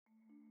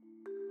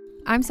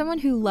I'm someone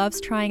who loves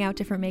trying out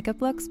different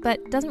makeup looks,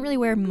 but doesn't really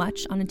wear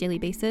much on a daily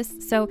basis,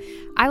 so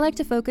I like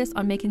to focus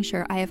on making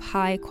sure I have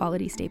high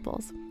quality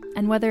staples.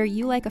 And whether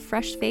you like a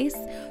fresh face,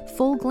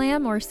 full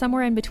glam, or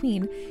somewhere in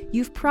between,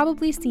 you've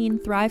probably seen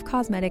Thrive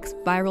Cosmetics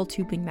Viral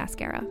Tubing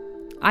Mascara.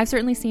 I've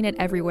certainly seen it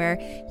everywhere.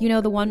 You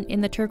know, the one in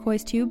the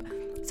turquoise tube?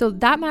 So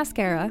that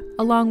mascara,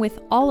 along with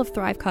all of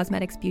Thrive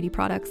Cosmetics beauty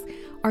products,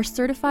 are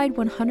certified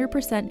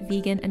 100%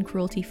 vegan and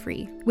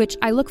cruelty-free, which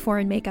I look for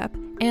in makeup,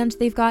 and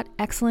they've got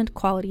excellent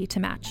quality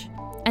to match.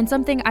 And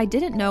something I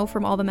didn't know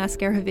from all the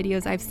mascara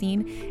videos I've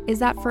seen is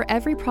that for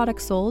every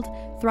product sold,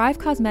 Thrive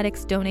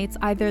Cosmetics donates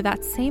either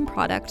that same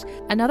product,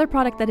 another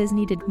product that is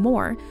needed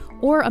more,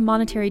 or a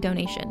monetary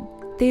donation.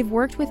 They've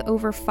worked with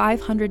over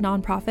 500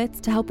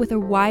 nonprofits to help with a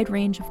wide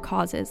range of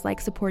causes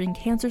like supporting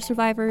cancer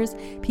survivors,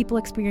 people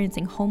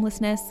experiencing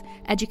homelessness,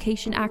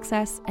 education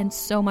access, and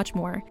so much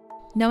more.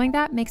 Knowing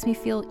that makes me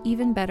feel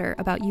even better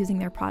about using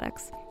their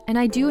products. And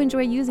I do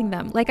enjoy using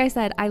them. Like I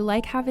said, I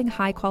like having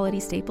high quality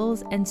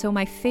staples, and so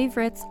my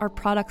favorites are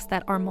products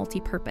that are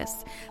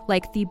multi-purpose,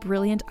 like the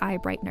Brilliant Eye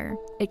Brightener.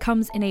 It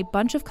comes in a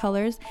bunch of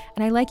colors,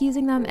 and I like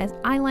using them as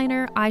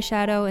eyeliner,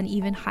 eyeshadow, and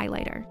even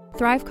highlighter.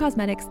 Thrive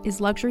Cosmetics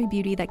is luxury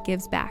beauty that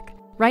gives back.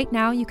 Right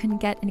now, you can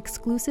get an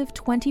exclusive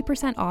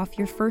 20% off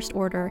your first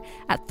order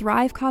at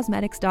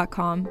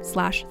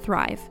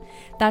thrivecosmetics.com/thrive.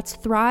 That's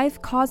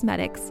Thrive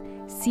Cosmetics,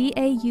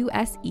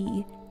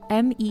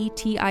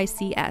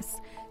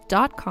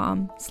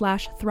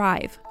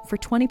 CAUSEMETICS.com/thrive for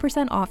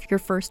 20% off your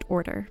first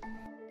order.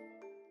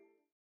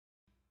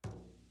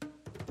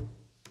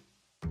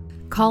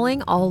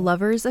 Calling all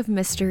lovers of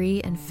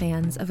mystery and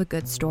fans of a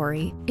good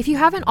story. If you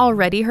haven't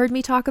already heard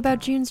me talk about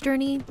June's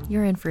Journey,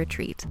 you're in for a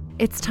treat.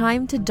 It's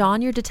time to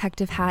don your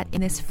detective hat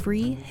in this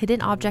free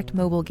hidden object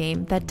mobile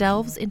game that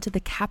delves into the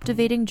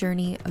captivating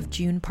journey of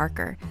June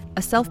Parker,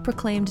 a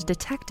self-proclaimed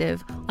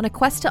detective on a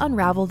quest to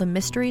unravel the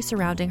mystery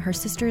surrounding her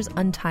sister's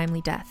untimely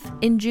death.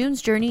 In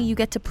June's Journey, you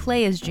get to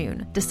play as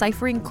June,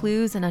 deciphering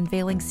clues and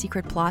unveiling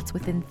secret plots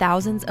within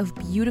thousands of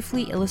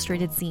beautifully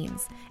illustrated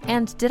scenes.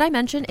 And did I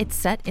mention it's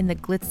set in the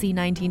glitzy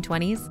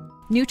 1920s?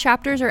 New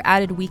chapters are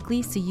added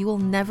weekly, so you will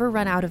never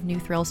run out of new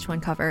thrills to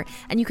uncover,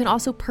 and you can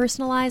also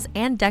personalize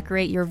and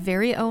decorate your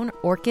very own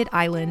Orchid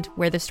Island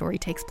where the story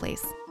takes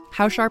place.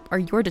 How sharp are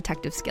your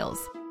detective skills?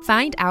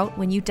 Find out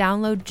when you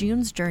download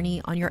June's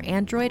Journey on your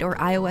Android or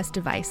iOS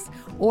device,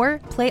 or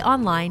play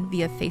online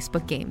via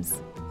Facebook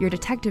Games. Your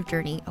detective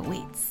journey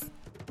awaits.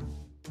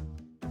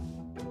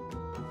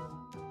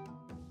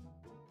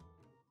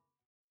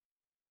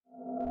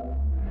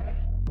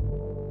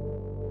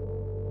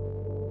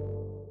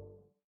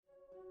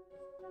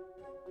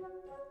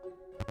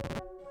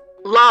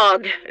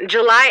 Log,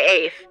 July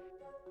 8th.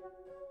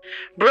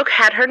 Brooke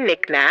had her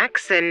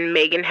knickknacks and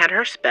Megan had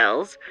her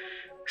spells.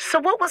 So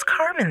what was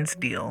Carmen's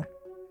deal?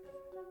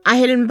 I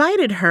had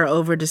invited her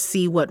over to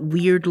see what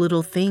weird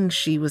little things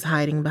she was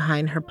hiding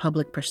behind her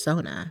public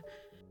persona.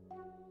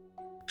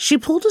 She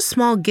pulled a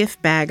small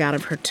gift bag out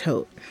of her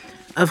tote.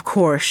 Of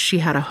course, she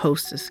had a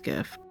hostess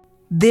gift.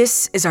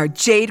 This is our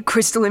Jade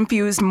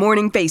Crystal-infused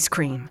morning face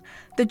cream.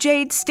 The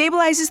Jade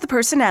stabilizes the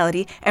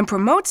personality and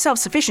promotes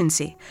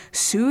self-sufficiency,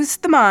 soothes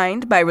the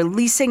mind by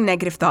releasing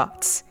negative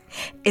thoughts.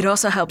 It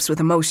also helps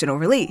with emotional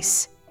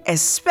release,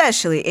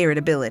 especially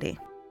irritability,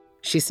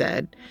 she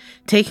said,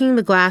 taking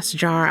the glass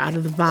jar out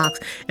of the box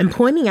and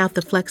pointing out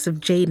the flecks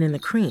of jade in the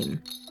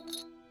cream.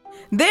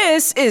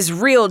 This is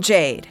real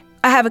jade.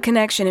 I have a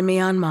connection in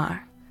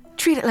Myanmar.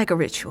 Treat it like a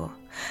ritual.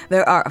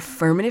 There are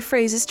affirmative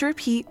phrases to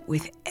repeat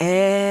with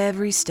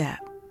every step.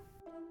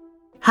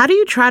 How do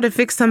you try to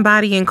fix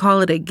somebody and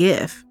call it a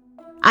gift?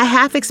 I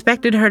half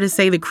expected her to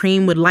say the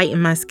cream would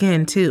lighten my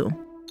skin, too.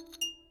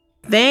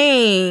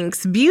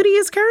 Thanks. Beauty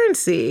is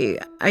currency.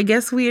 I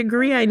guess we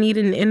agree I need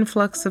an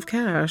influx of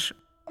cash.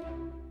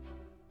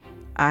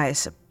 I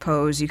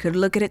suppose you could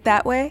look at it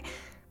that way,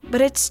 but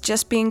it's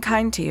just being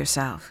kind to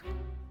yourself.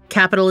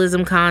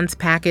 Capitalism cons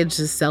packaged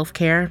as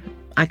self-care.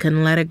 I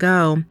couldn't let it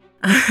go.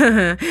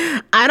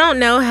 I don't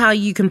know how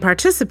you can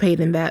participate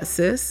in that,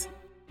 sis,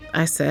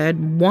 I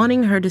said,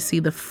 wanting her to see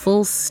the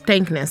full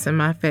stankness in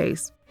my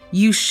face.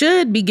 You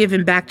should be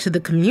giving back to the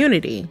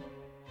community.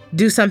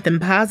 Do something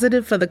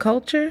positive for the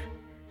culture.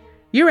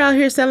 You're out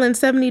here selling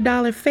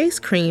 $70 face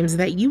creams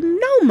that you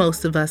know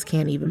most of us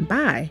can't even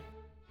buy.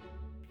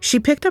 She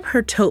picked up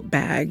her tote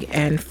bag,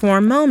 and for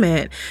a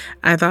moment,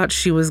 I thought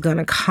she was going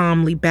to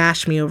calmly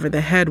bash me over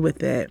the head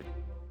with it.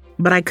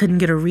 But I couldn't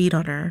get a read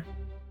on her.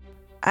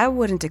 I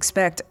wouldn't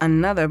expect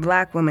another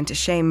Black woman to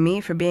shame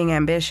me for being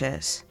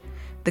ambitious.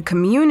 The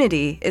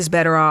community is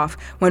better off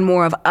when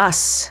more of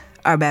us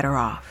are better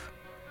off.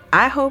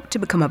 I hope to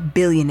become a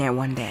billionaire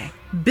one day.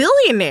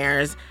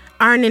 Billionaires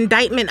are an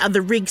indictment of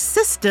the rigged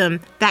system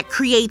that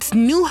creates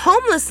new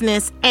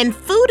homelessness and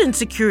food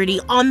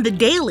insecurity on the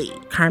daily.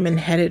 Carmen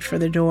headed for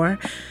the door.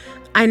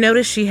 I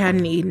noticed she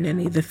hadn't eaten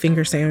any of the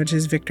finger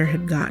sandwiches Victor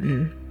had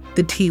gotten.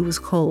 The tea was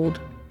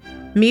cold.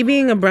 Me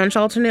being a brunch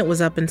alternate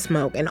was up in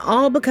smoke, and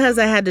all because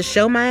I had to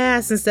show my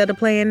ass instead of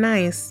playing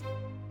nice.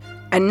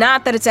 And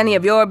not that it's any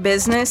of your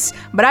business,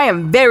 but I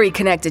am very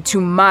connected to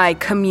my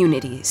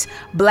communities,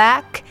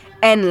 Black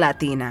and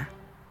Latina.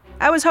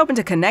 I was hoping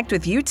to connect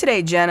with you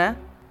today, Jenna.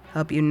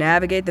 Help you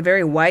navigate the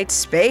very white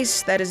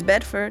space that is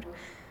Bedford.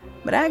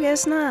 But I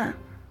guess not,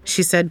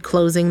 she said,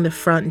 closing the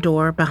front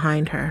door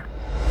behind her.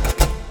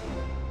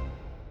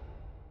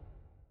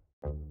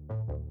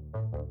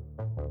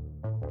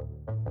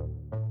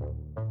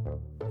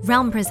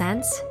 Realm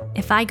presents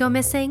If I Go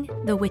Missing,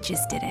 The Witches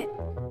Did It.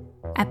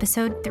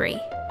 Episode 3.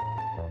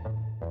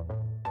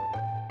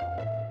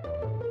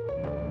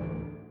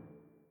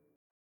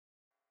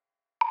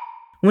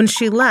 When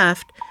she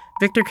left,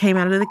 Victor came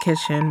out of the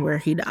kitchen where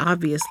he'd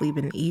obviously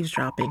been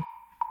eavesdropping.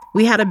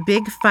 We had a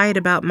big fight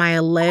about my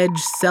alleged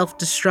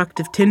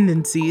self-destructive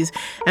tendencies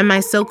and my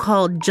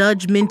so-called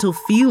judgmental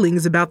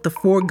feelings about the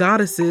 4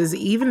 goddesses,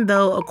 even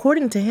though,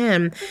 according to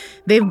him,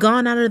 they've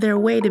gone out of their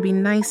way to be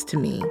nice to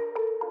me.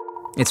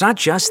 It's not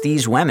just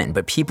these women,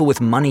 but people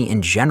with money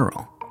in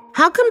general.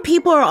 How come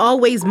people are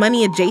always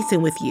money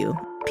adjacent with you?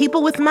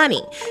 People with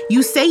money.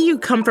 You say you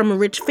come from a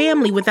rich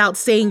family without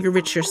saying you're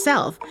rich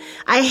yourself.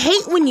 I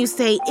hate when you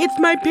say, it's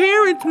my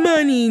parents'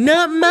 money,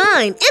 not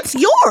mine. It's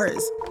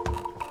yours.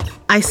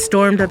 I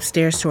stormed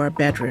upstairs to our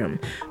bedroom,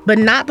 but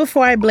not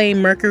before I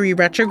blamed Mercury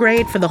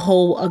retrograde for the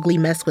whole ugly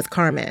mess with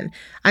Carmen.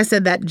 I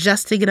said that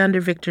just to get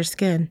under Victor's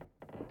skin.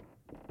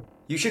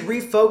 You should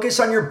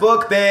refocus on your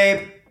book,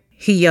 babe.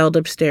 He yelled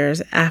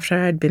upstairs after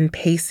I'd been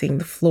pacing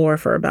the floor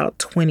for about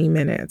 20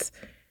 minutes.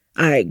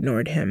 I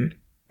ignored him.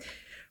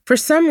 For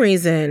some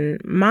reason,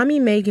 Mommy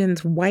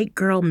Megan's white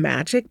girl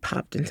magic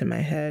popped into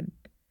my head.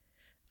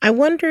 I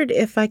wondered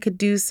if I could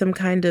do some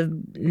kind of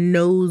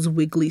nose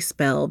wiggly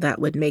spell that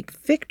would make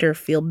Victor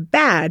feel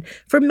bad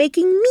for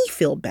making me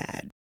feel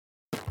bad.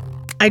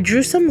 I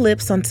drew some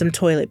lips on some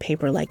toilet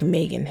paper like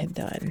Megan had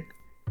done.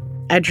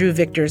 I drew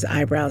Victor's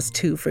eyebrows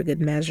too for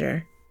good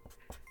measure.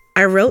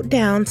 I wrote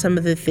down some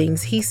of the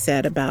things he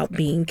said about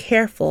being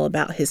careful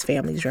about his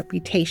family's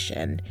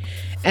reputation,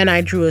 and I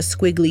drew a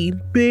squiggly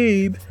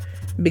babe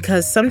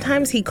because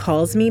sometimes he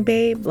calls me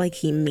babe like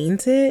he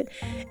means it,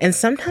 and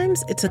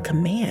sometimes it's a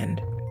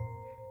command.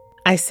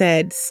 I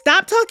said,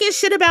 stop talking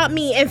shit about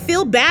me and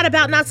feel bad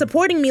about not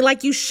supporting me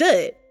like you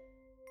should.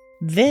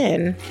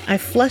 Then I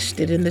flushed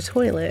it in the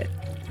toilet.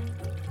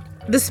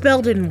 The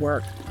spell didn't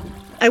work.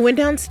 I went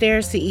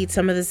downstairs to eat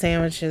some of the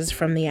sandwiches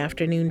from the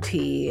afternoon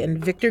tea,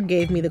 and Victor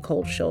gave me the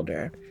cold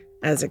shoulder,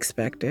 as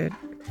expected.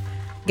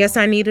 Guess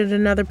I needed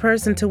another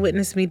person to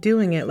witness me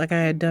doing it like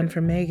I had done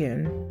for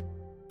Megan.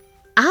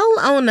 I'll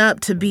own up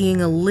to being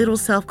a little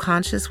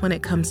self-conscious when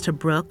it comes to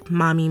Brooke,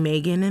 Mommy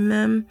Megan, and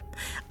them.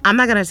 I'm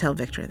not going to tell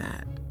Victor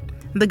that.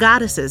 The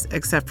goddesses,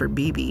 except for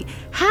BB,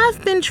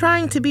 have been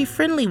trying to be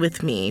friendly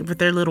with me with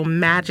their little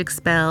magic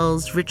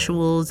spells,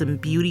 rituals,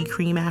 and beauty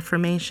cream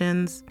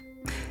affirmations.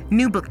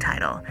 New book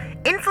title: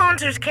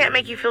 Influencers can't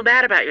make you feel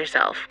bad about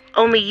yourself.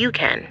 Only you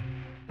can.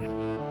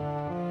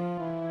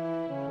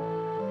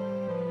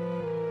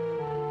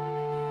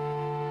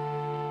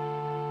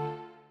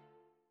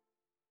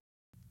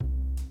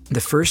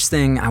 The first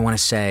thing I want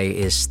to say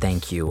is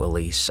thank you,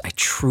 Elise. I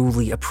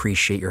truly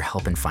appreciate your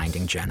help in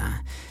finding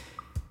Jenna.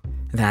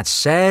 That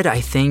said,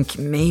 I think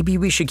maybe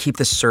we should keep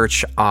the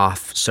search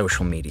off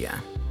social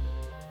media.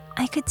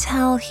 I could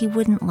tell he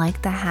wouldn't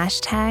like the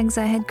hashtags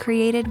I had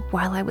created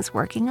while I was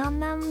working on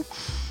them.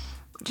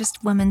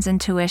 Just women's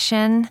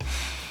intuition.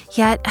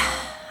 Yet,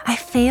 I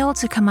failed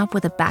to come up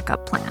with a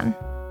backup plan.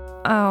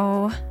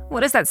 Oh,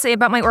 what does that say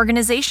about my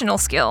organizational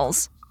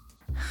skills?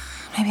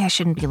 Maybe I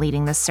shouldn't be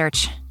leading this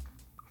search.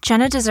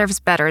 Jenna deserves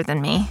better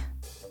than me.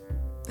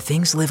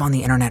 Things live on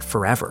the internet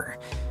forever.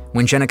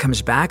 When Jenna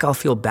comes back, I'll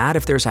feel bad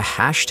if there's a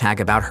hashtag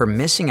about her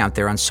missing out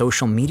there on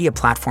social media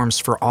platforms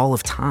for all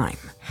of time.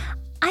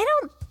 I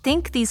don't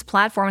think these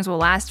platforms will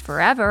last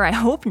forever. I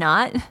hope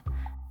not.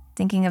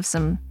 Thinking of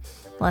some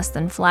less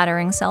than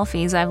flattering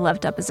selfies I've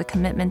left up as a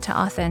commitment to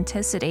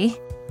authenticity.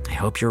 I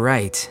hope you're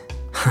right.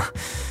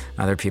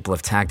 Other people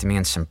have tagged me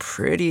in some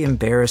pretty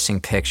embarrassing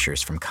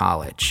pictures from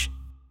college.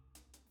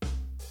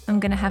 I'm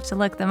gonna have to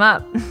look them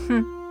up.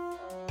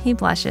 He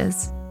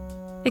blushes.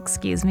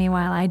 Excuse me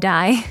while I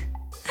die.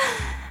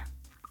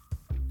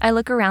 I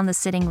look around the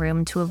sitting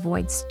room to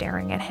avoid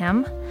staring at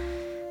him.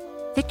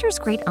 Victor's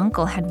great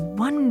uncle had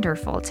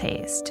wonderful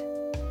taste.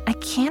 I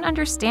can't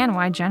understand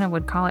why Jenna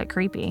would call it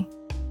creepy.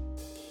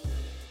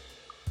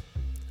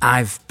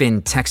 I've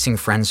been texting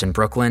friends in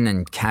Brooklyn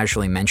and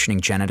casually mentioning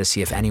Jenna to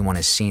see if anyone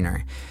has seen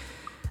her.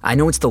 I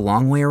know it's the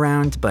long way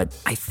around, but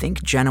I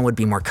think Jenna would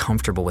be more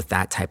comfortable with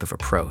that type of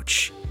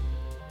approach.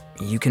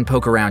 You can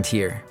poke around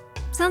here.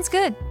 Sounds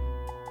good.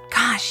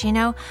 Gosh,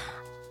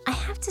 I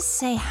have to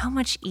say how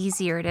much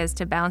easier it is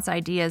to bounce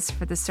ideas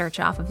for the search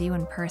off of you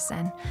in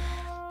person.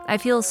 I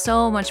feel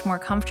so much more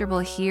comfortable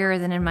here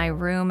than in my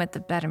room at the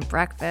bed and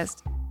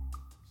breakfast.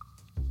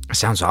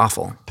 Sounds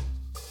awful.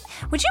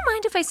 Would you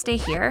mind if I stay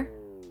here?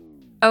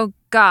 Oh,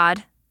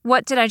 God.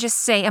 What did I just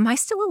say? Am I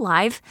still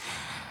alive?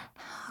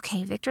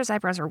 Okay, Victor's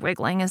eyebrows are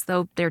wiggling as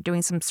though they're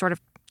doing some sort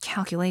of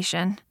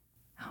calculation.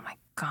 Oh, my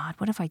God.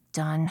 What have I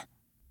done?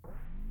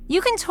 You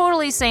can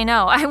totally say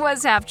no. I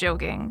was half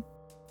joking,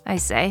 I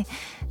say,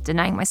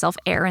 denying myself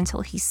air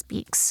until he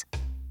speaks.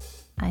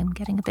 I'm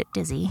getting a bit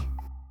dizzy.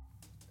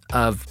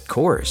 Of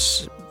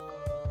course.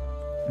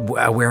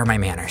 Where are my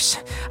manners?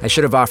 I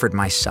should have offered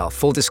myself.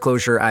 Full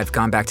disclosure, I've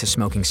gone back to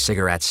smoking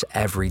cigarettes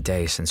every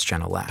day since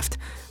Jenna left.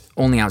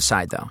 Only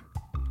outside, though.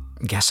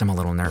 Guess I'm a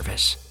little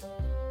nervous.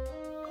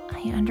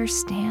 I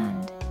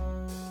understand.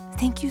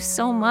 Thank you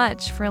so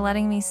much for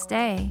letting me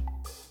stay,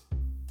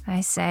 I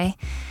say,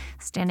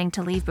 standing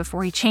to leave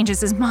before he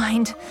changes his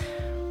mind.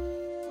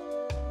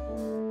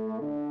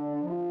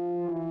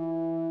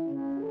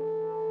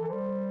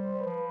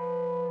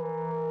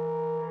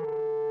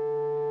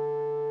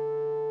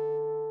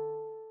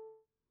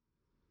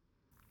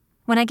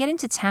 When I get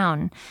into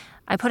town,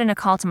 I put in a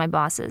call to my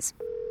bosses.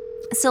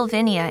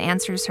 Sylvinia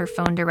answers her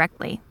phone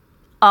directly.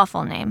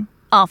 Awful name,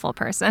 awful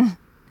person.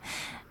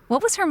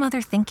 What was her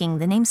mother thinking?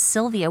 The name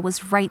Sylvia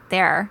was right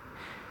there.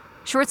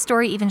 Short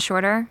story, even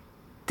shorter.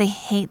 They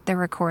hate the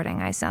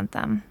recording I sent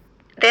them.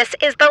 This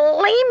is the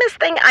lamest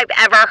thing I've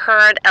ever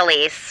heard,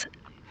 Elise.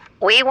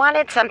 We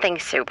wanted something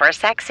super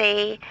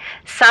sexy.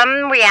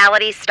 Some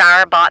reality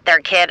star bought their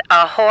kid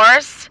a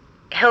horse.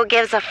 Who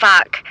gives a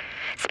fuck?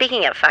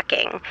 Speaking of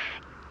fucking,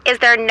 is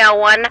there no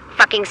one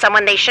fucking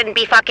someone they shouldn't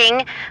be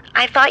fucking?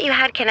 I thought you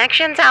had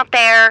connections out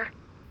there.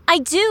 I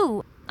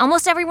do.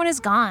 Almost everyone is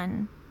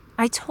gone.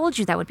 I told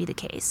you that would be the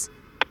case.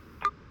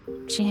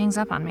 She hangs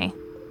up on me.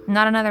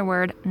 Not another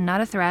word,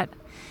 not a threat.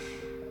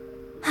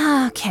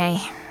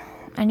 Okay,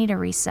 I need a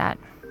reset.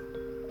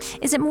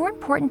 Is it more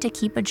important to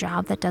keep a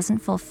job that doesn't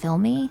fulfill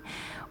me,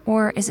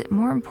 or is it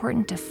more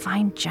important to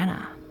find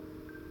Jenna?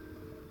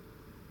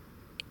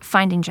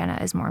 Finding Jenna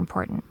is more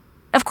important.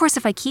 Of course,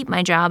 if I keep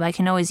my job, I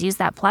can always use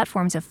that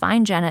platform to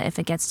find Jenna if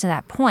it gets to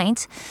that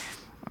point.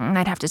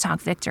 I'd have to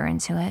talk Victor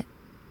into it.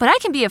 But I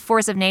can be a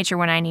force of nature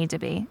when I need to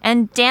be.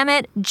 And damn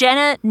it,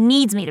 Jenna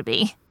needs me to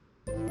be.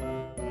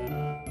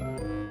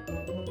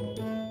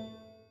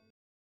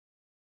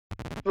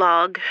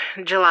 Log,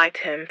 July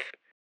 10th.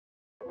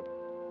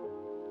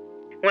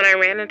 When I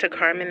ran into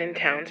Carmen in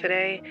town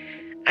today,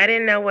 I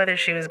didn't know whether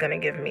she was going to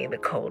give me the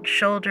cold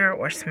shoulder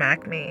or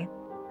smack me.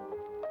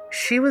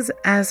 She was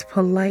as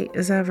polite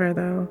as ever,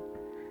 though,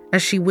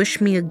 as she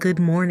wished me a good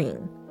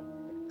morning.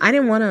 I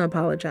didn't want to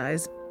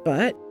apologize,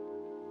 but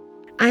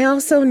I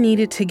also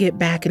needed to get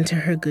back into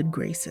her good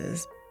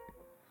graces.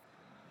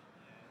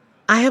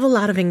 I have a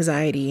lot of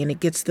anxiety, and it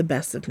gets the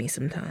best of me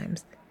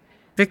sometimes.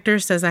 Victor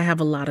says I have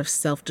a lot of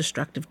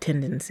self-destructive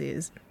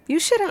tendencies. You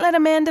shouldn't let a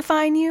man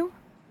define you.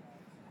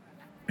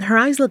 Her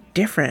eyes look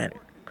different,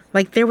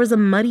 like there was a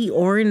muddy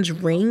orange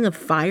ring of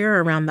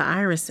fire around the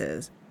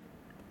irises.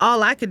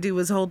 All I could do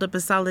was hold up a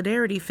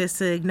solidarity fist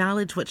to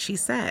acknowledge what she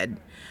said.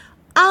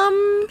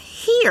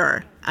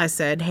 Here, I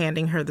said,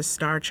 handing her the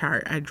star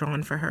chart I'd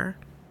drawn for her.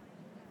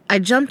 I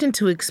jumped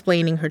into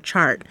explaining her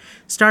chart,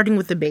 starting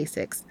with the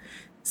basics.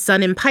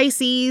 Sun in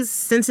Pisces,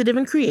 sensitive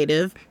and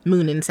creative,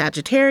 Moon in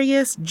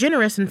Sagittarius,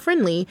 generous and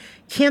friendly,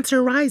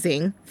 Cancer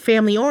rising,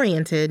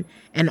 family-oriented,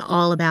 and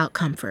all about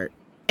comfort.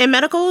 In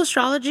medical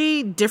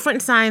astrology,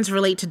 different signs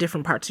relate to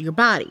different parts of your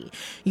body.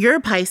 You're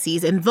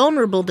Pisces and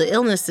vulnerable to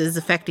illnesses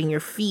affecting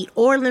your feet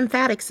or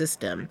lymphatic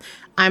system.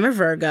 I'm a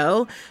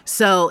Virgo,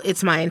 so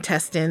it's my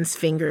intestines,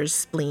 fingers,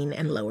 spleen,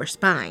 and lower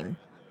spine.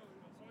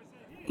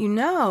 You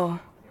know,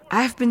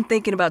 I've been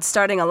thinking about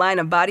starting a line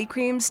of body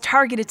creams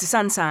targeted to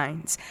sun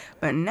signs.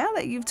 But now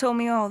that you've told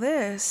me all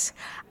this,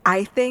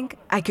 I think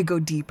I could go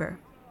deeper.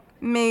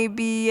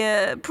 Maybe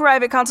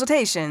private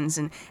consultations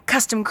and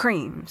custom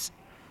creams.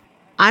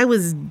 I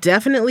was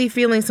definitely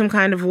feeling some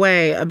kind of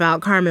way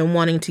about Carmen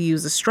wanting to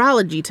use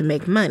astrology to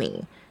make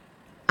money.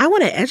 I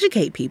want to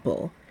educate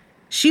people.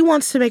 She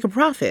wants to make a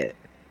profit.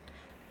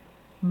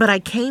 But I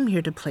came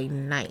here to play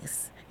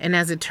nice. And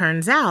as it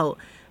turns out,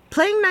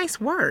 playing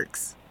nice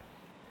works.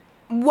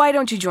 Why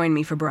don't you join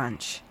me for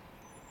brunch?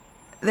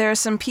 There are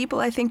some people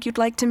I think you'd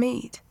like to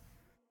meet.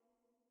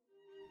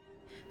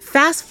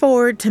 Fast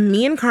forward to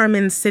me and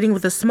Carmen sitting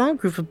with a small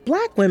group of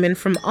Black women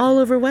from all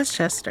over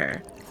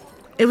Westchester.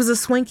 It was a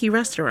swanky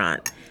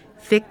restaurant,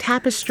 thick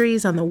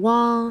tapestries on the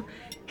wall,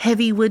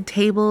 heavy wood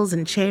tables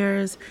and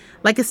chairs,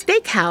 like a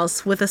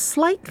steakhouse with a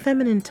slight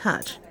feminine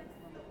touch.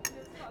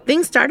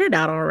 Things started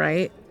out all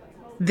right.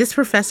 This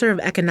professor of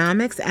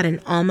economics at an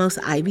almost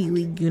Ivy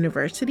League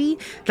university,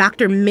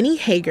 Dr. Minnie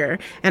Hager,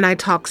 and I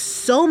talked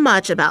so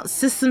much about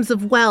systems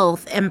of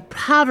wealth and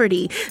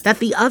poverty that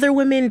the other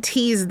women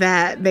teased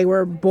that they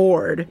were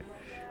bored.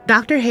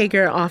 Dr.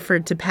 Hager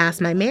offered to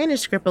pass my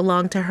manuscript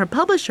along to her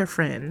publisher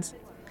friends.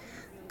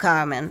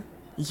 Carmen,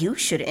 you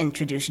should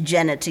introduce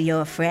Jenna to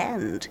your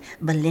friend,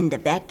 Belinda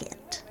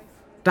Beckett.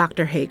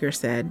 Dr. Hager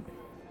said.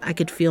 I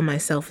could feel my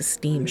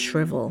self-esteem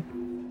shrivel.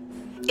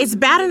 It's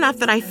bad enough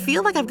that I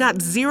feel like I've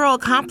got 0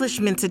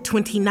 accomplishments at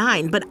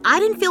 29, but I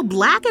didn't feel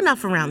black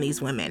enough around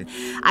these women.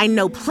 I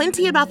know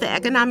plenty about the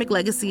economic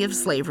legacy of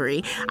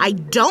slavery. I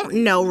don't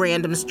know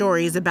random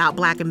stories about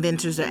black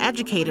inventors or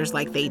educators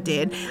like they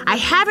did. I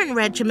haven't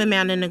read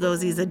Chimamanda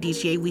Ngozi's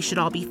Adichie, We Should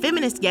All Be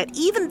Feminists yet,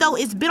 even though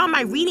it's been on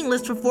my reading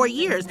list for 4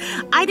 years.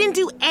 I didn't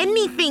do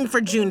anything for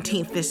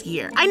Juneteenth this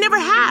year. I never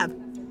have.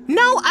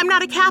 No, I'm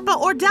not a Kappa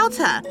or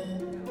Delta.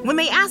 When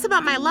they asked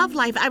about my love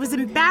life, I was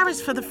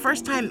embarrassed for the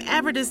first time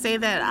ever to say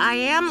that I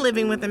am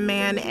living with a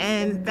man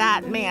and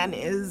that man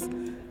is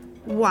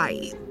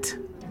white.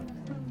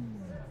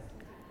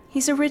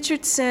 He's a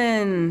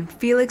Richardson,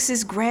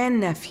 Felix's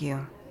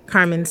grandnephew,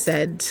 Carmen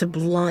said to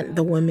blunt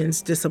the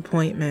woman's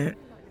disappointment.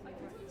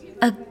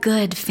 A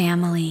good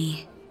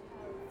family.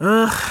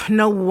 Ugh,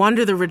 no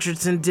wonder the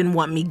Richardsons didn't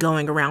want me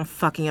going around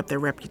fucking up their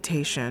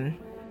reputation.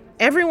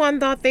 Everyone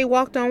thought they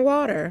walked on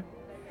water.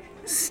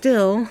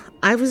 Still,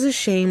 I was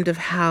ashamed of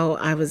how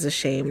I was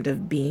ashamed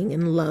of being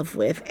in love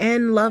with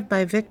and loved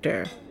by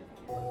Victor.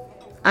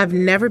 I've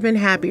never been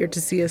happier to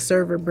see a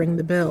server bring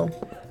the bill.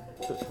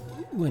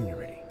 When you're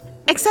ready.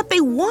 Except they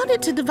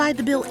wanted to divide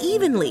the bill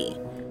evenly.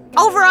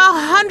 Over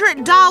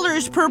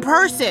 $100 per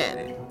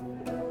person.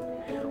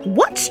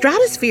 What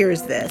stratosphere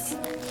is this?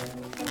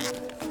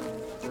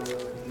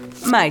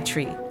 My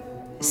treat,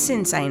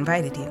 since I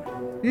invited you.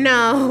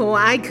 No,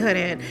 I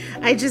couldn't.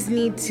 I just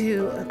need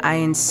to... I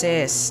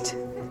insist.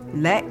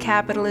 Let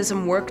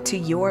capitalism work to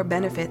your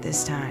benefit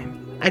this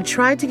time. I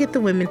tried to get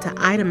the women to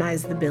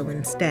itemize the bill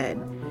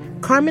instead.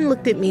 Carmen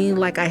looked at me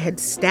like I had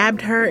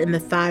stabbed her in the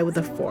thigh with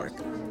a fork.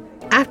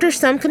 After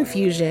some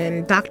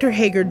confusion, Dr.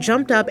 Hager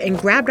jumped up and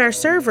grabbed our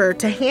server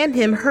to hand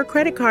him her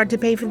credit card to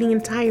pay for the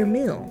entire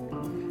meal.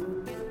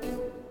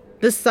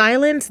 The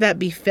silence that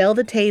befell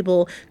the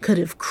table could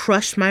have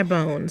crushed my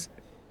bones.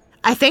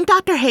 I thanked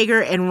Dr.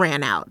 Hager and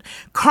ran out.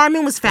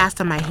 Carmen was fast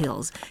on my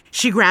heels.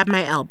 She grabbed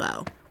my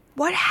elbow.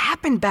 What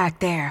happened back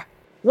there?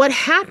 What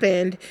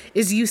happened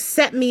is you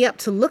set me up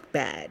to look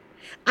bad.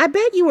 I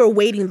bet you were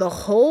waiting the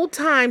whole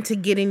time to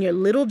get in your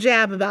little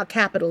jab about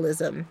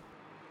capitalism.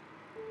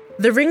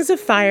 The rings of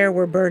fire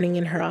were burning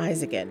in her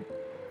eyes again.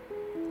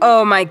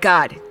 Oh my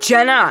God,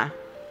 Jenna!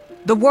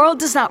 The world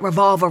does not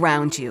revolve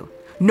around you.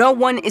 No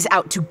one is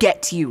out to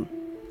get you.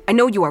 I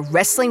know you are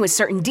wrestling with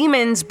certain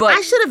demons, but...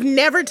 I should have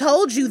never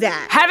told you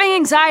that. Having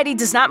anxiety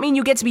does not mean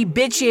you get to be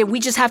bitchy and we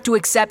just have to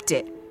accept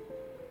it.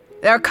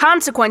 There are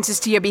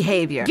consequences to your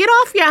behavior. Get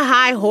off your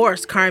high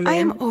horse, Carmen. I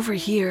am over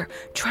here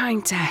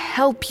trying to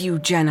help you,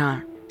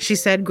 Jenna, she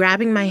said,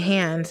 grabbing my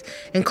hands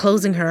and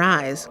closing her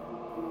eyes.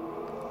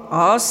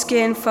 All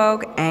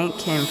skinfolk ain't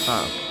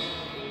kinfolk.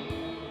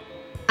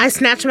 I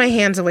snatched my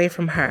hands away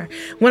from her.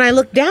 When I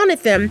looked down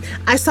at them,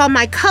 I saw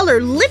my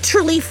color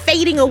literally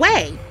fading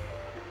away.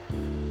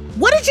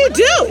 What did you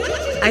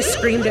do? I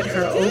screamed at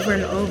her over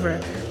and over.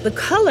 The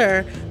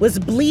color was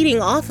bleeding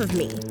off of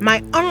me,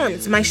 my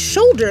arms, my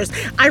shoulders.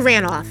 I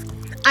ran off.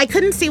 I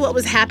couldn't see what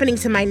was happening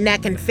to my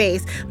neck and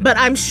face, but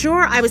I'm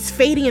sure I was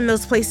fading in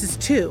those places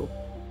too.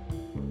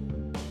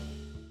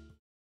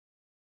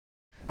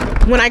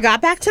 When I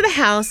got back to the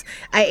house,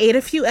 I ate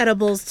a few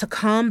edibles to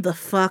calm the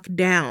fuck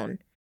down.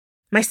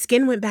 My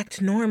skin went back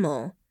to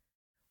normal.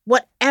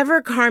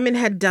 Whatever Carmen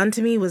had done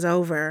to me was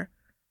over.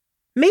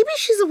 Maybe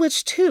she's a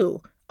witch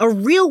too. A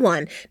real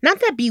one, not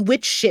that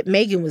bewitched shit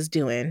Megan was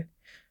doing.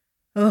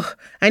 Ugh,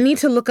 I need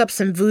to look up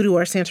some voodoo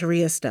or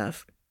Santeria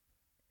stuff.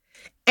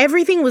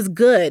 Everything was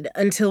good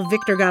until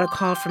Victor got a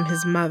call from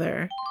his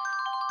mother.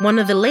 One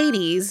of the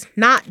ladies,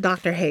 not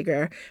Dr.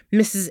 Hager,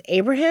 Mrs.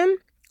 Abraham,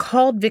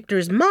 called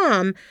Victor's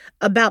mom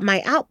about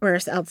my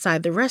outburst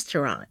outside the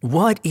restaurant.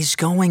 What is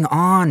going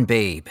on,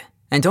 babe?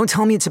 And don't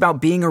tell me it's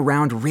about being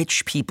around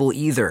rich people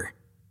either.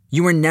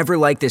 You were never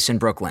like this in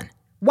Brooklyn.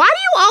 Why do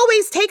you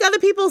always take other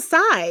people's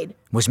side?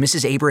 Was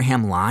Mrs.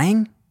 Abraham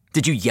lying?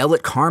 Did you yell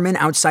at Carmen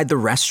outside the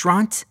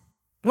restaurant?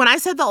 When I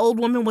said the old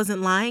woman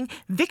wasn't lying,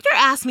 Victor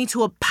asked me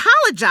to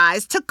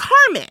apologize to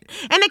Carmen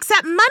and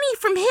accept money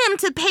from him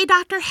to pay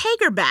Dr.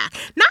 Hager back,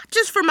 not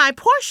just for my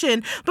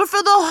portion, but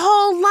for the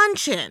whole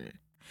luncheon.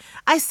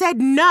 I said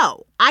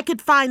no, I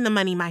could find the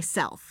money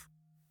myself.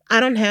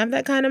 I don't have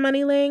that kind of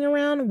money laying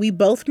around. We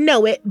both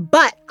know it,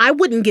 but I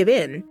wouldn't give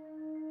in.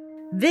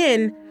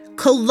 Then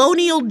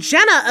Colonial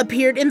Jenna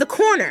appeared in the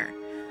corner.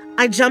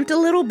 I jumped a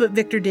little, but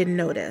Victor didn't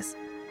notice.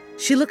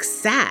 She looked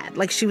sad,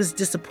 like she was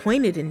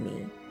disappointed in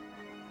me.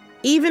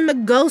 Even the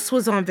ghost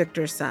was on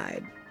Victor's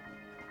side.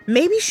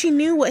 Maybe she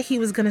knew what he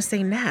was going to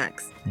say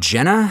next.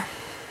 Jenna,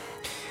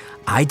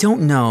 I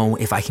don't know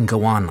if I can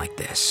go on like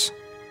this.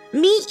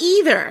 Me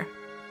either.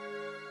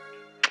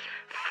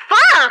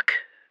 Fuck!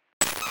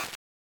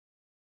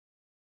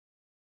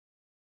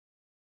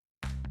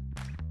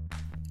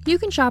 You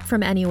can shop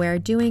from anywhere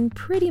doing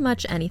pretty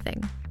much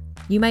anything.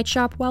 You might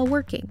shop while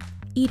working,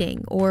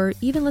 eating, or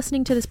even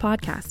listening to this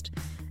podcast.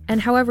 And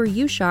however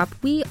you shop,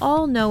 we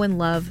all know and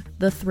love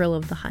the thrill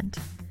of the hunt.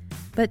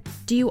 But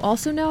do you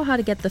also know how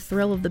to get the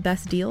thrill of the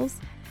best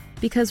deals?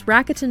 Because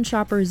Rakuten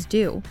shoppers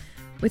do.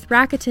 With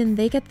Rakuten,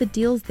 they get the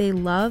deals they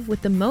love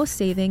with the most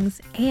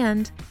savings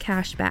and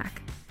cash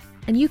back.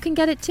 And you can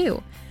get it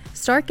too.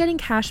 Start getting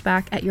cash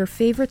back at your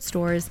favorite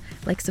stores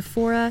like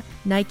Sephora,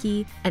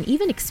 Nike, and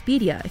even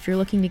Expedia if you're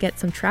looking to get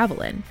some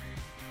travel in.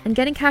 And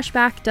getting cash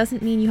back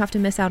doesn't mean you have to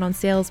miss out on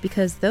sales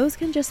because those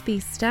can just be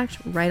stacked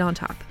right on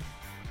top.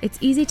 It's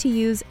easy to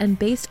use and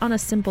based on a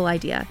simple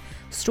idea.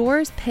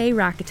 Stores pay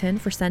Rakuten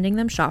for sending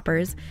them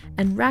shoppers,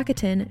 and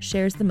Rakuten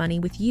shares the money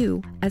with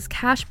you as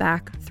cash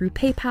back through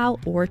PayPal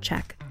or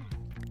check.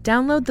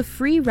 Download the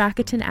free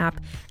Rakuten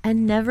app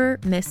and never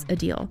miss a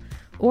deal.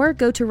 Or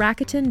go to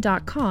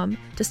Rakuten.com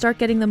to start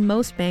getting the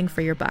most bang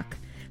for your buck.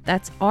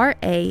 That's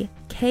Rakuten.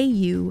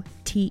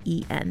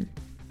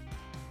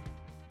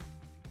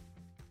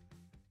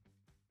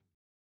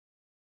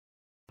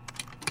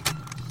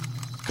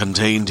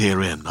 Contained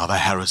herein are the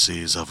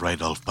heresies of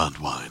Radolf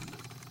Burntwine,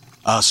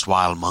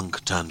 erstwhile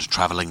monk turned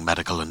traveling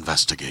medical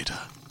investigator.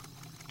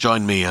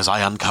 Join me as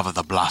I uncover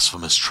the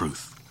blasphemous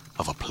truth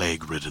of a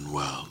plague-ridden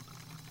world,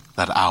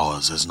 that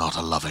ours is not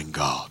a loving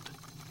God,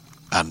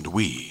 and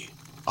we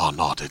are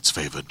not its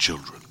favored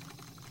children.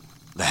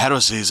 The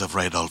heresies of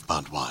Radolf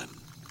Burntwine,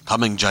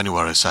 coming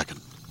January 2nd,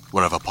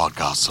 wherever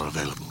podcasts are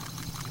available.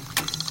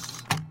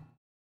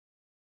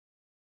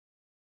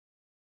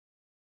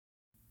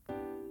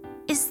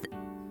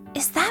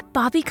 Is that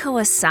Bobby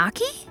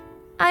Kawasaki?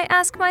 I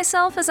ask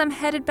myself as I'm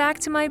headed back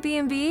to my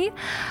B&B.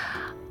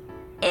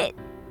 It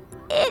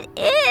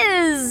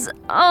is!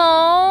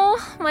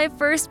 Oh, my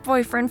first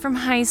boyfriend from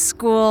high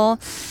school.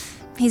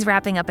 He's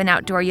wrapping up an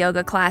outdoor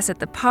yoga class at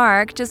the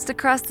park just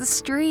across the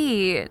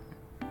street.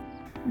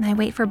 I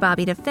wait for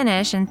Bobby to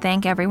finish and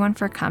thank everyone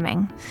for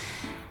coming.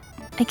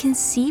 I can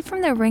see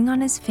from the ring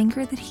on his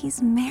finger that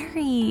he's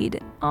married.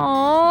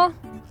 Oh,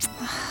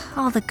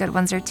 all the good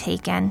ones are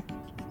taken.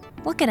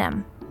 Look at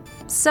him.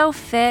 So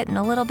fit and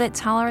a little bit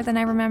taller than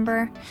I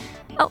remember.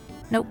 Oh,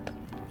 nope.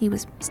 He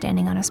was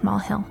standing on a small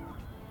hill.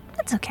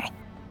 That's okay.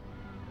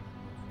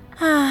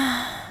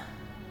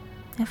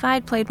 If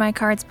I'd played my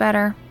cards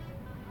better,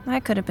 I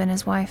could have been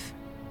his wife.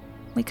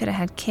 We could have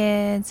had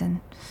kids and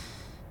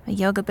a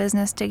yoga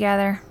business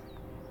together.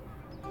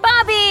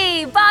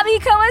 Bobby! Bobby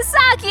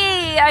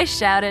Kawasaki! I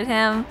shout at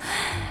him.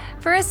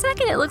 For a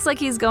second, it looks like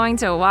he's going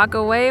to walk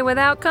away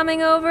without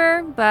coming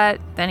over, but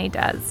then he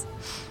does.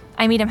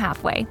 I meet him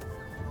halfway.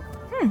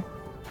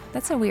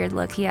 That's a weird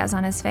look he has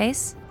on his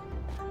face.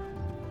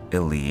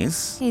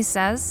 Elise? He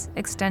says,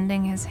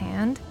 extending his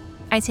hand.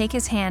 I take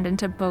his hand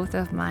into both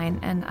of mine,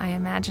 and I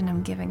imagine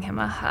him giving him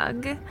a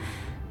hug.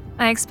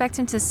 I expect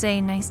him to say,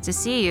 "Nice to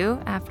see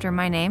you," after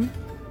my name,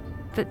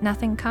 but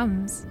nothing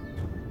comes.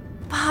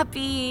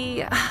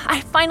 Bobby, I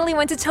finally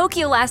went to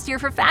Tokyo last year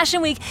for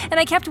Fashion Week, and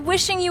I kept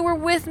wishing you were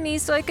with me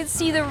so I could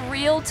see the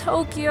real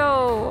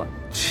Tokyo.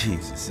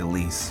 Jesus,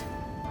 Elise.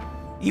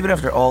 Even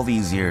after all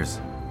these years,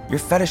 you're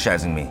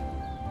fetishizing me.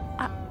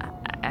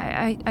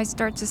 I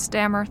start to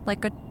stammer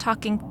like a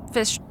talking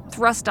fish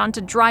thrust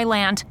onto dry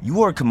land. You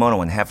wore a kimono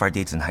on half our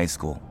dates in high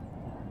school.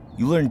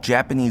 You learned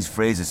Japanese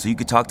phrases so you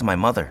could talk to my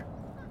mother.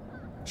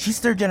 She's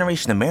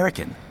third-generation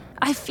American.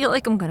 I feel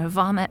like I'm gonna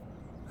vomit.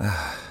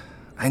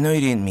 I know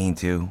you didn't mean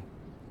to,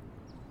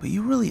 but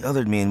you really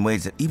othered me in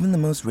ways that even the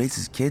most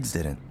racist kids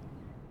didn't.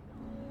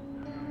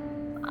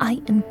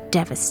 I am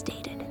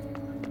devastated.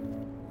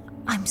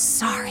 I'm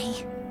sorry,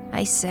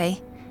 I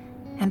say.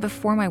 And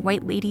before my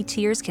white lady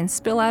tears can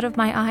spill out of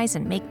my eyes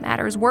and make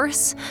matters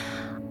worse,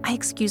 I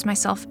excuse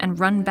myself and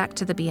run back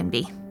to the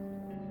B&B.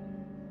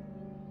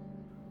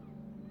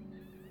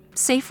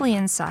 Safely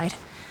inside,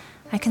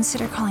 I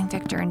consider calling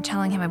Victor and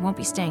telling him I won't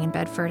be staying in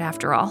Bedford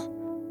after all.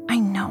 I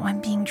know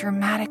I'm being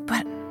dramatic,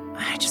 but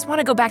I just want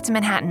to go back to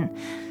Manhattan.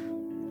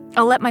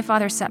 I'll let my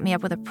father set me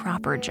up with a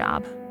proper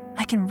job.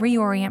 I can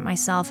reorient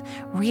myself,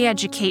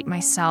 re-educate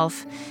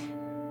myself.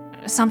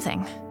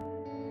 Something.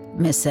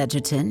 Miss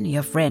Edgerton,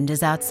 your friend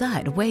is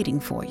outside waiting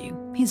for you.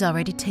 He's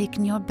already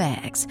taken your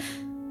bags.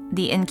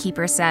 The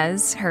innkeeper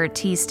says, her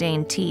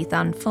tea-stained teeth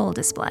on full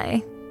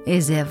display.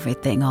 Is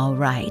everything all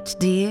right,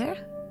 dear?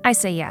 I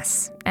say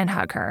yes and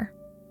hug her.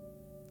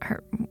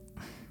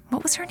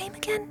 What was her name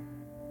again?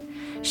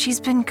 She's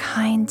been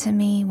kind to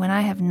me when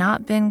I have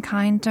not been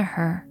kind to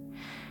her.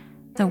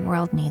 The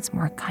world needs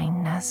more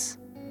kindness.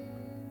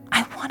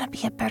 I want to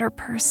be a better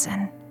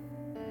person.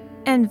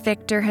 And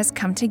Victor has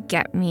come to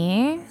get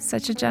me,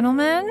 such a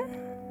gentleman.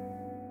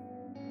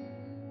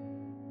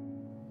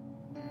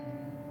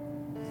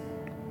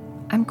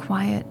 I'm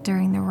quiet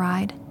during the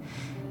ride,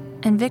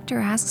 and Victor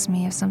asks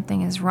me if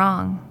something is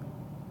wrong.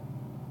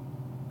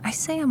 I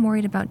say I'm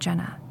worried about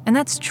Jenna, and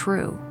that's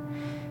true.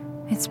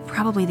 It's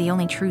probably the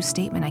only true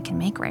statement I can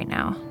make right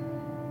now.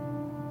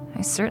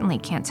 I certainly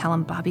can't tell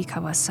him Bobby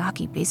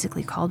Kawasaki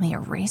basically called me a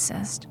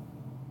racist.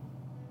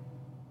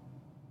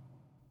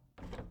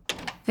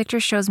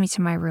 Victor shows me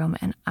to my room,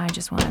 and I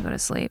just want to go to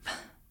sleep.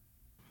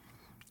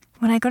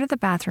 When I go to the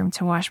bathroom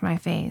to wash my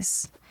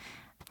face,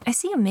 I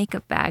see a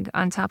makeup bag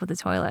on top of the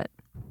toilet.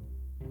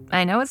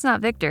 I know it's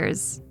not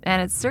Victor's,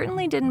 and it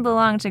certainly didn't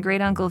belong to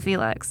Great Uncle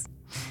Felix.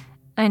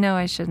 I know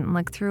I shouldn't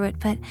look through it,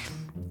 but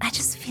I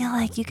just feel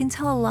like you can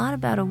tell a lot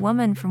about a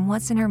woman from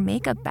what's in her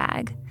makeup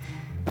bag.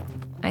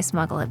 I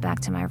smuggle it back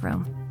to my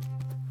room.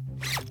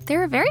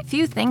 There are very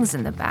few things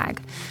in the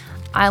bag: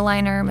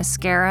 eyeliner,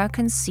 mascara,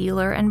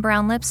 concealer, and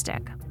brown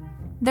lipstick.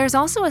 There's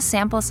also a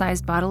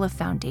sample-sized bottle of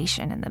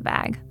foundation in the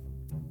bag.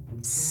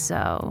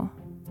 So,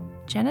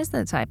 Jenna's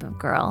the type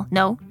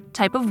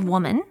of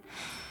woman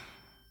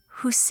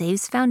who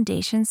saves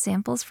foundation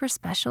samples for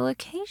special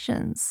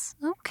occasions.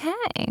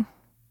 Okay.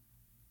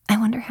 I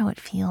wonder how it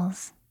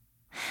feels.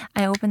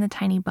 I open the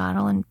tiny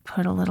bottle and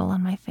put a little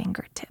on my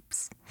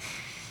fingertips.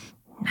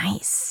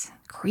 Nice.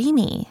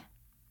 Creamy.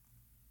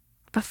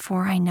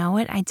 Before I know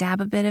it, I dab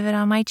a bit of it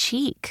on my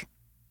cheek.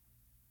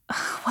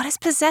 What has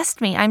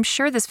possessed me? I'm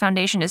sure this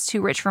foundation is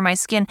too rich for my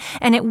skin,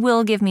 and it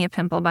will give me a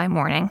pimple by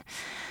morning.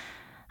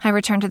 I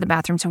return to the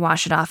bathroom to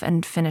wash it off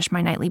and finish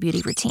my nightly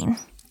beauty routine.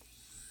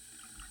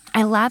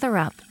 I lather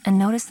up and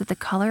notice that the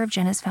color of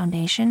Jenna's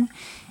foundation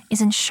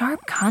is in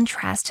sharp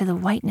contrast to the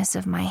whiteness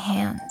of my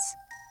hands.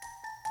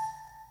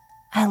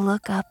 I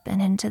look up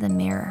and into the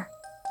mirror.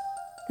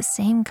 The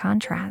same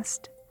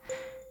contrast.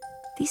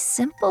 These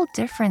simple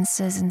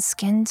differences in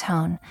skin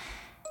tone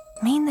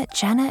mean that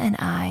Jenna and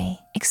I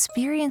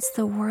experience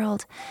the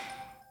world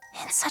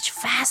in such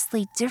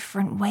vastly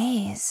different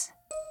ways.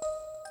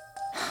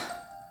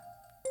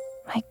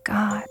 My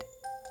God,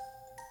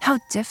 how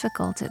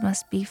difficult it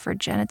must be for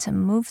Jenna to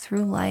move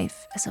through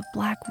life as a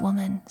Black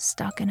woman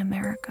stuck in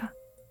America.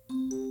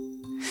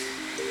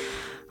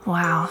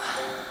 Wow,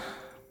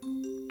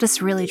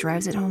 this really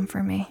drives it home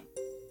for me.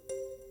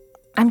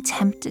 I'm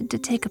tempted to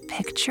take a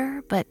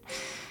picture, but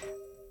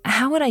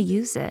how would I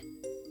use it?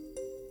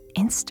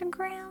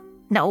 Instagram?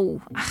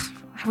 No,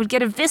 I would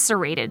get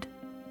eviscerated.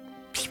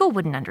 People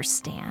wouldn't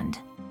understand.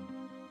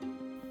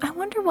 I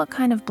wonder what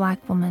kind of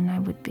Black woman I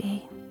would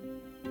be.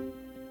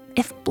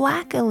 If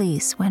Black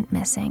Elise went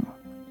missing,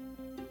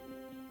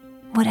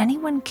 would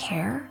anyone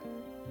care?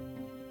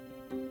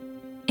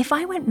 If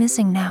I went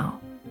missing now,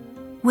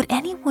 would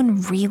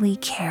anyone really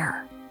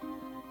care?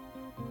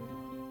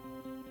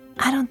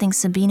 I don't think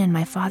Sabine and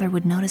my father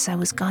would notice I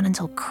was gone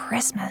until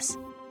Christmas.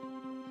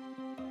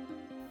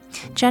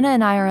 Jenna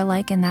and I are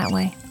alike in that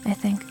way, I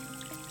think,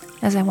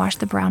 as I wash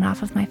the brown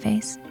off of my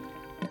face.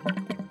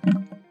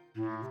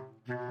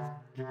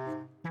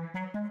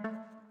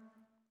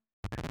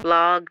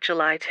 Vlog,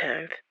 July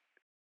 10th.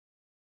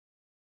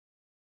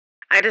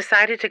 I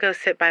decided to go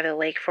sit by the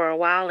lake for a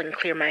while and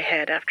clear my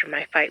head after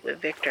my fight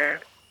with Victor.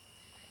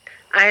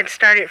 I had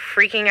started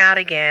freaking out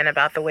again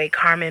about the way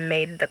Carmen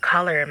made the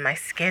color in my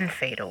skin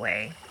fade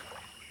away.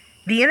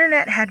 The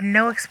internet had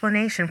no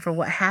explanation for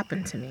what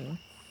happened to me.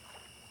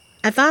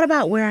 I thought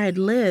about where I'd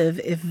live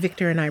if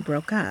Victor and I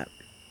broke up.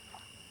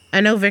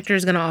 I know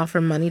Victor's gonna offer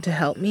money to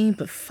help me,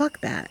 but fuck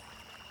that.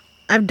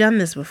 I've done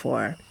this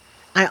before.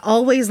 I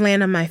always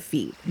land on my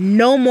feet.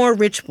 No more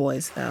rich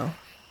boys, though.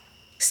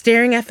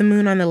 Staring at the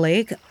moon on the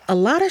lake, a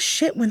lot of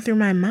shit went through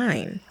my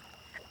mind.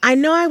 I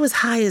know I was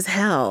high as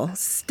hell,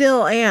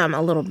 still am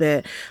a little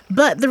bit,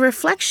 but the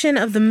reflection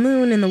of the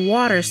moon in the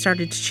water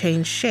started to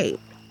change shape.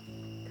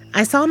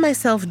 I saw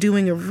myself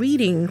doing a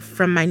reading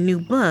from my new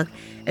book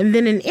and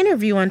then an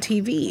interview on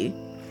TV.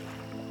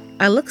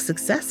 I looked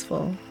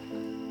successful.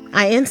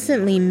 I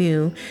instantly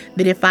knew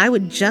that if I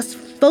would just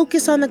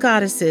focus on the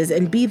goddesses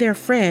and be their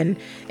friend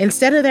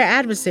instead of their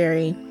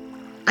adversary,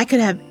 I could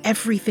have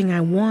everything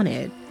I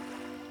wanted.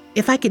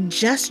 If I could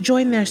just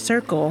join their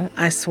circle,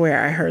 I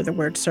swear I heard the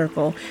word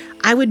circle,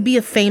 I would be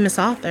a famous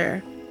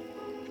author.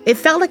 It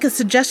felt like a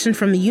suggestion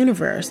from the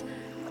universe,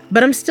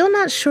 but I'm still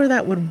not sure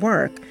that would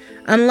work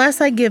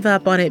unless I give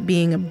up on it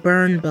being a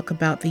burn book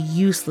about the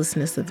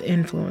uselessness of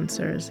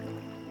influencers.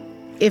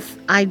 If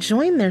I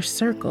joined their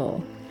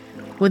circle,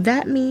 would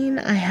that mean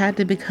I had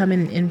to become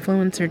an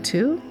influencer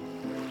too?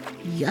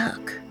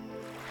 Yuck.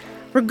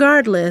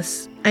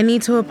 Regardless, I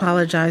need to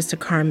apologize to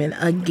Carmen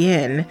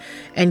again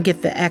and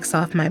get the X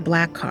off my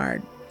Black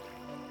card.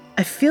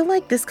 I feel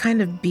like this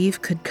kind of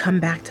beef could come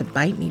back to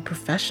bite me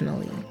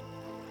professionally.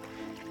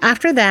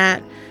 After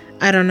that,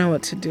 I don't know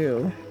what to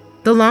do.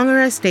 The longer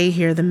I stay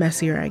here, the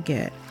messier I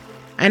get.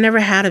 I never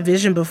had a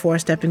vision before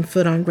stepping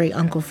foot on Great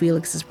Uncle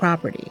Felix's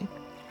property.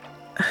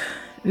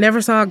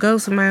 Never saw a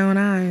ghost with my own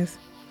eyes.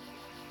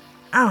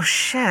 Oh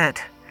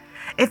shit.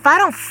 If I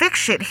don't fix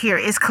shit here,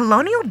 is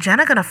Colonial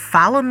Jenna gonna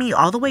follow me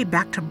all the way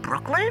back to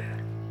Brooklyn?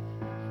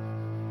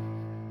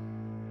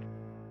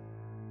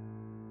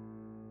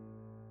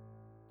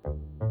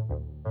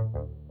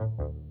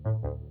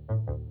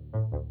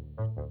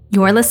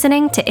 You're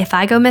listening to If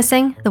I Go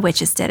Missing, The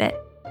Witches Did It,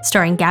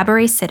 starring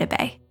Gabourey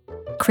Sidibe.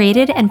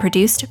 Created and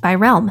produced by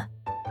Realm,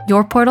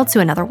 your portal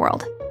to another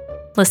world.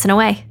 Listen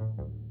away.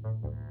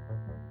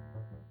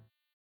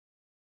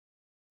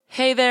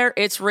 Hey there,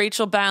 it's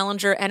Rachel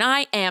Ballinger, and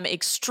I am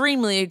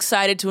extremely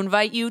excited to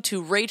invite you to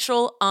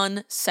Rachel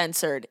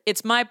Uncensored.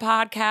 It's my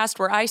podcast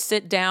where I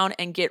sit down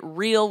and get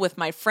real with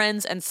my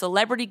friends and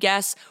celebrity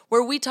guests,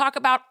 where we talk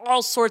about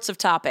all sorts of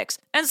topics.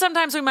 And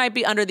sometimes we might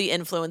be under the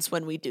influence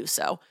when we do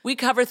so. We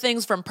cover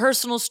things from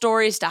personal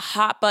stories to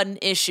hot button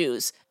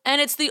issues.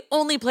 and it's the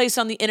only place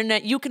on the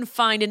internet you can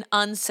find an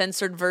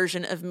uncensored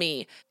version of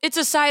me. It's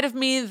a side of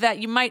me that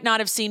you might not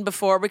have seen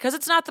before because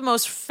it's not the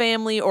most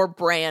family or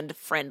brand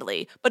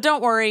friendly. But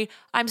don't worry,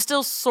 I'm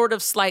still sort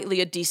of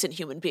slightly a decent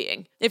human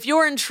being. If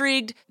you're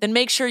intrigued, then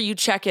make sure you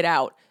check it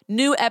out.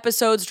 New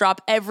episodes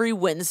drop every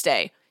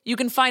Wednesday. You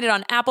can find it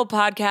on Apple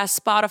Podcasts,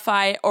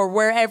 Spotify, or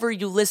wherever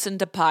you listen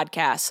to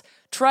podcasts.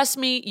 Trust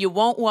me, you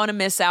won't want to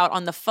miss out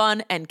on the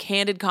fun and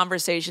candid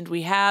conversations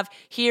we have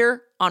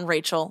here on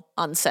Rachel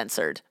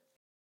Uncensored.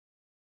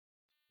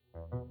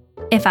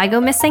 If I Go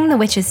Missing, The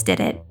Witches Did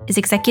It is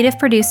executive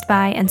produced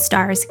by and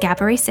stars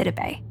Gabourey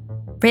Sidibe.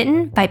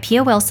 Written by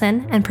Pia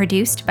Wilson and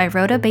produced by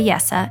Rhoda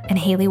Bayessa and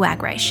Haley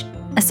Wagreich.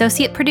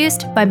 Associate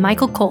produced by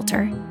Michael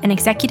Coulter and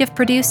executive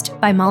produced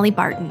by Molly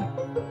Barton.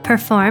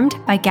 Performed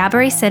by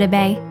Gabourey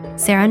Sidibe,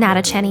 Sarah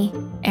Natacheni,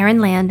 Aaron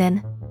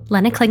Landon,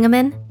 Lena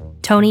Klingeman,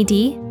 Tony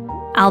D.,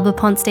 Alba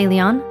Ponce de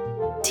Leon,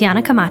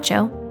 Tiana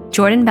Camacho,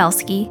 Jordan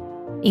Belsky,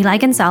 Eli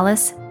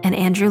Gonzalez, and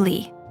Andrew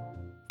Lee.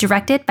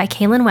 Directed by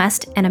Kaylin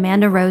West and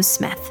Amanda Rose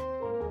Smith.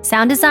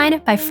 Sound design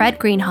by Fred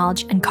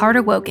Greenhalgh and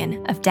Carter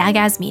Wogan of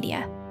Dagaz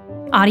Media.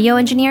 Audio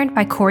engineered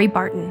by Corey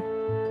Barton.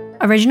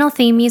 Original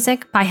theme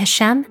music by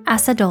Hashem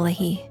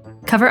Asadolahi.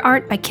 Cover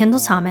art by Kendall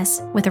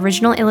Thomas with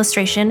original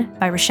illustration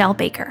by Rochelle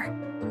Baker.